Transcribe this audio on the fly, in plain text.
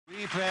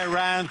play a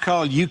round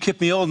called You Kept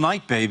Me All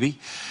Night, Baby.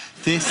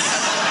 This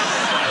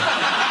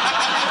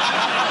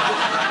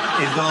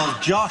involves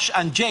Josh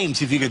and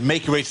James. If you could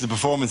make your way to the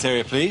performance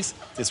area, please.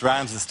 This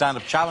round is a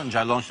stand-up challenge.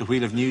 I launch the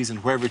wheel of news, and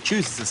whoever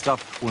chooses to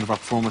stop, one of our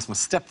performers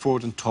must step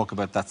forward and talk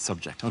about that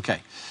subject. OK,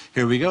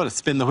 here we go. Let's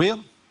spin the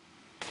wheel.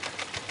 The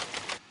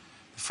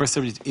first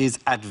subject is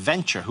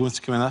adventure. Who wants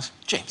to come in that?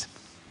 James.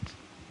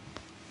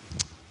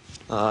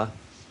 I'm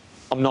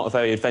not a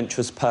very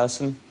adventurous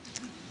person.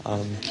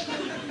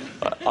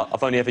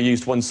 I've only ever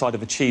used one side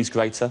of a cheese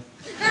grater.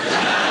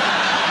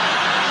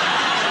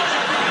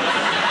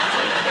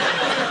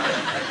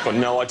 Got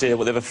no idea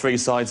what the other three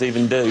sides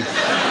even do.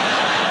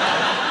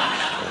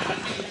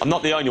 I'm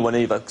not the only one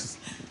either, because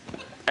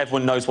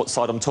everyone knows what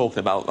side I'm talking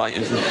about, right?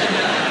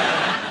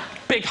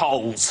 Big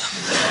holes.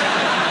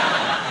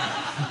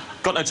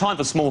 Got no time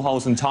for small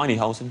holes and tiny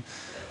holes. And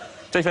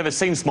I don't know if you've ever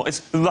seen small... It's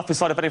the roughest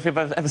side I've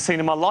ever seen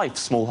in my life,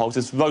 small holes.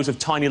 There's rows of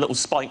tiny little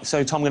spikes, so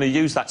the time I'm going to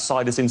use that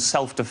side is in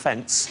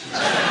self-defence.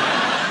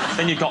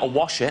 Then you've got to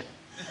wash it.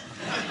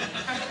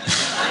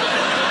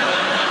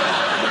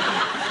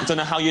 I don't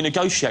know how you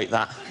negotiate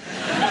that.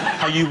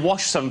 How you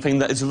wash something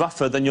that is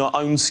rougher than your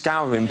own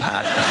scouring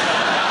pad.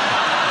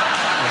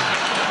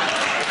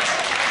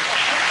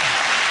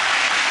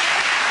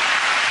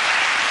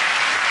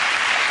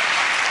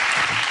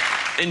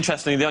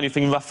 Interestingly, the only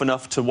thing rough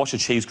enough to wash a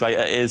cheese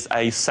grater is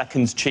a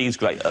second cheese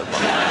grater.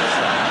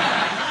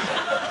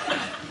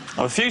 I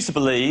refuse to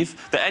believe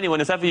that anyone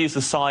has ever used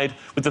a side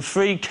with the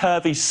three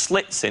curvy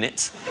slits in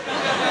it.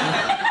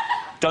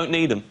 Don't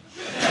need them.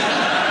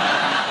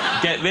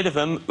 Get rid of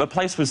them,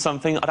 replace with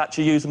something I'd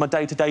actually use in my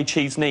day-to-day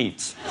cheese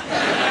needs.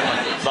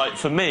 Like,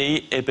 for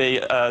me, it'd be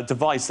a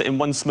device that in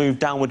one smooth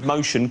downward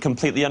motion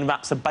completely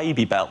unwraps a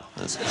baby bell.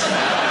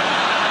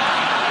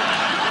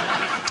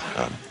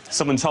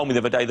 Someone told me the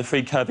other day the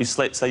three curvy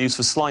slits they use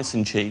for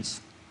slicing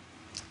cheese.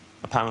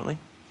 Apparently.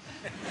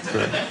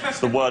 It's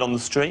the word on the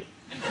street.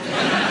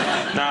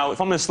 Now, if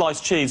I'm going to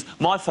slice cheese,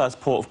 my first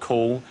port of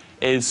call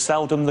is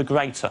seldom the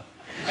grater.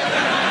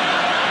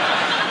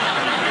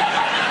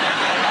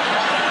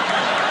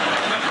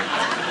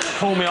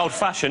 Call me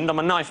old-fashioned, I'm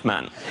a knife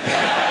man.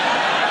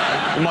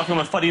 You might think I'm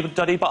a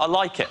fuddy-duddy, but I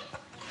like it.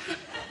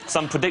 It's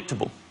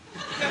unpredictable.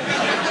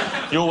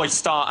 You always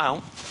start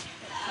out.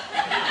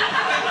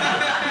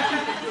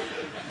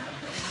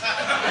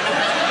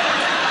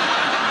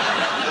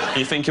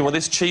 You're thinking, well,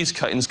 this cheese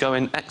cutting's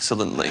going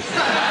excellently.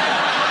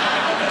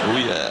 Oh,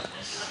 yeah.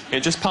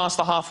 It just passed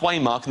the halfway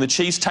mark and the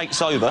cheese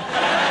takes over.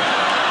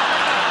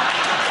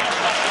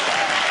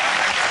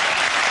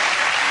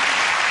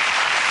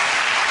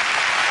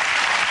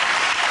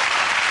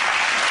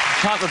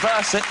 Can't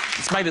reverse it.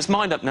 It's made its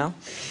mind up now.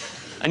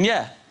 And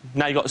yeah,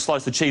 now you've got to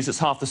slice the cheese that's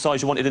half the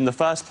size you wanted in the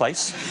first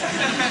place.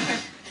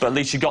 But at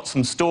least you got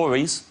some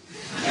stories.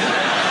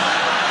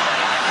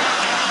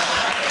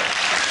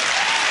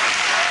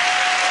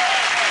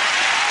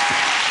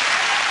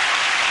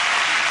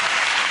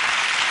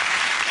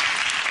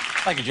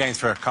 Thank you, James,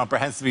 for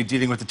comprehensively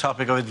dealing with the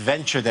topic of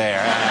adventure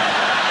there.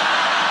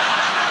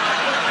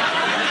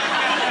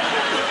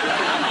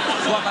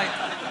 So what,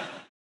 mate?